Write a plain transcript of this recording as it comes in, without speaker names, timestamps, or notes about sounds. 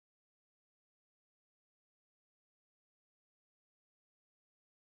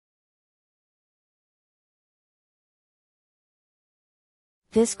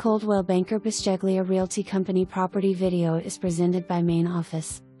This Coldwell Banker Bisceglia Realty Company property video is presented by Main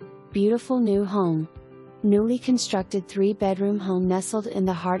Office. Beautiful new home. Newly constructed 3-bedroom home nestled in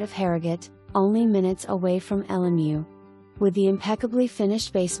the heart of Harrogate, only minutes away from LMU. With the impeccably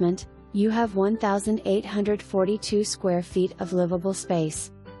finished basement, you have 1,842 square feet of livable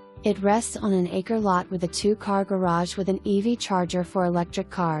space. It rests on an acre lot with a 2-car garage with an EV charger for electric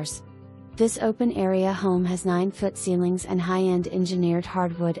cars. This open-area home has 9-foot ceilings and high-end engineered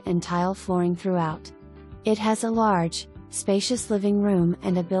hardwood and tile flooring throughout. It has a large, spacious living room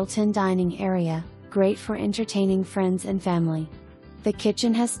and a built-in dining area, great for entertaining friends and family. The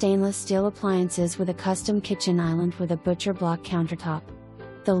kitchen has stainless steel appliances with a custom kitchen island with a butcher block countertop.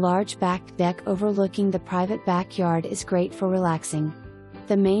 The large back deck overlooking the private backyard is great for relaxing.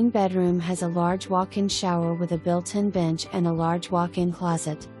 The main bedroom has a large walk-in shower with a built-in bench and a large walk-in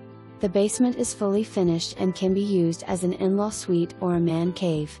closet. The basement is fully finished and can be used as an in-law suite or a man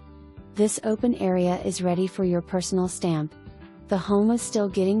cave. This open area is ready for your personal stamp. The home is still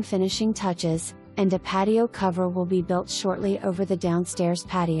getting finishing touches, and a patio cover will be built shortly over the downstairs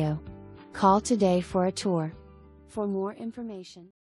patio. Call today for a tour. For more information.